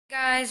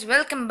Guys,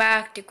 welcome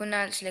back to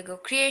Kunal's Lego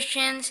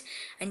Creations,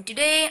 and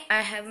today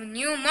I have a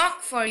new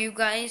mock for you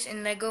guys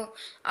in Lego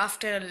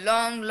after a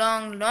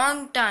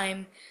long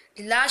time.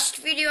 The last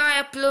video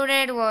I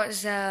uploaded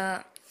was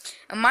a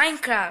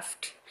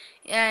Minecraft,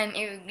 and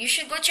you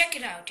should go check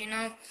it out.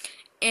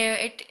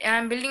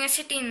 I'm building a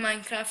city in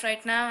Minecraft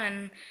right now,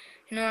 and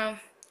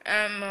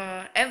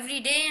I'm every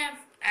day I'm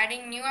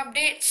adding new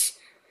updates,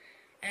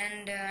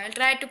 and I'll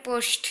try to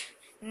post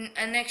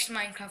a next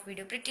Minecraft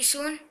video pretty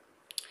soon.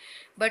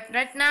 But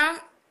right now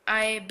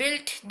I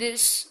built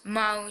this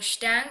mouse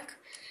tank.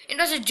 It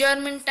was a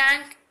German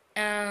tank.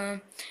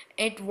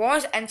 It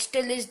was and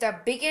still is the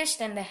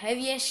biggest and the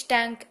heaviest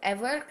tank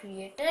ever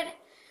created,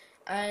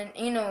 and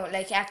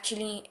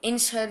actually in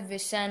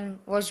service and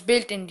was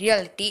built in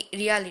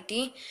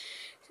reality,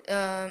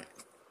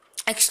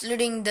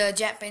 excluding the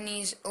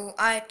Japanese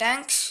OI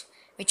tanks,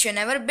 which were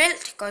never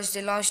built because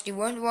they lost the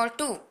World War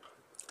II.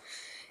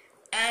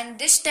 And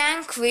this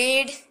tank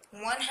weighed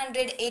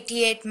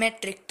 188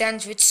 metric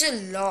tons, which is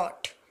a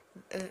lot.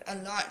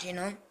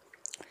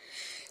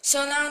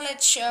 So now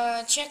let's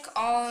check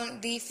all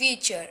the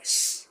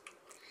features.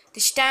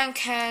 This tank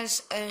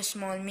has a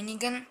small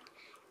minigun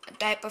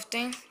type of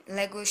thing,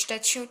 Lego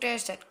stud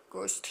shooters that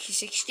goes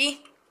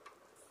 360.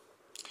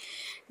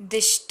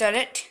 This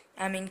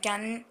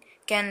cannon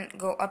can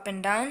go up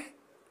and down,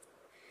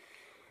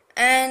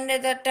 and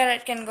the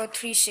turret can go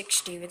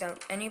 360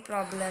 without any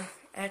problem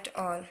at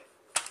all.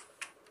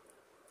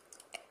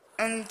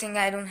 Only thing,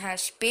 I don't have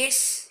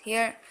space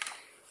here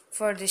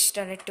for this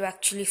turret to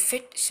actually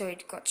fit, so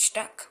it got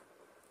stuck.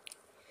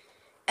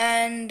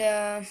 And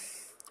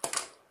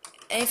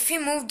if you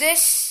move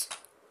this,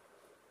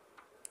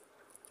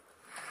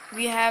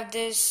 we have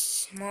this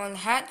small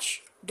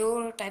hatch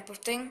door type of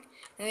thing,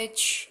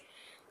 which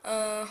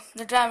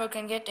the driver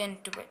can get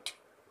into it,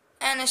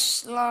 and a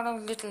lot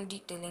of little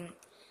detailing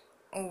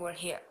over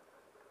here.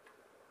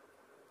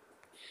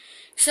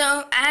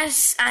 So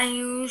as I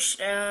used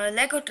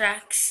Lego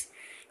tracks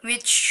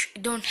which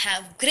don't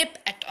have grip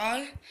at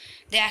all,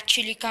 they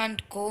actually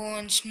can't go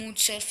on smooth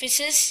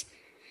surfaces.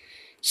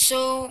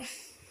 So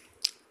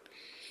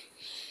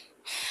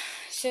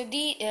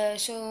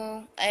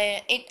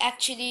it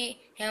actually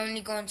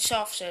only go on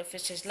soft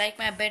surfaces like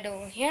my bed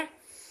over here,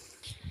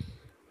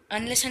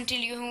 unless until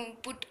you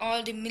put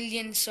all the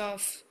millions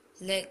of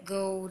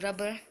Lego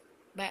rubber,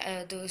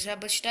 those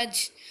rubber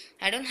studs.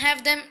 I don't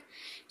have them,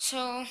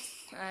 so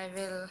I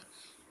will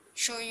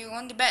show you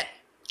on the bed.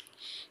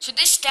 So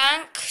this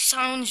tank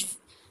sounds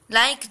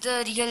like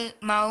the real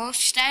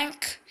mouse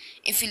tank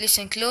if you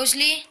listen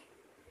closely.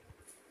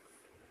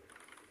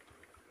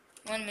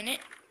 1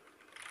 minute.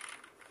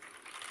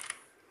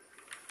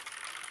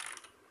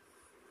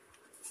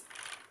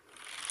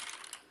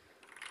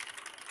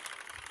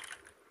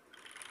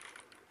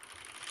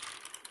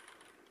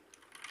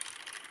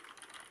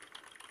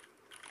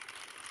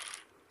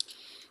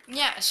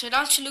 Yeah, so it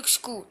also looks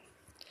cool.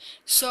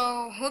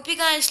 So hope you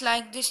guys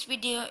liked this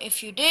video.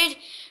 If you did,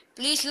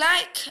 please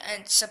like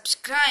and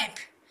subscribe,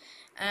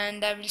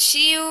 and I will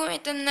see you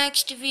in the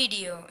next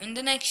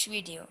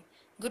video.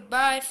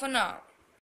 Goodbye for now.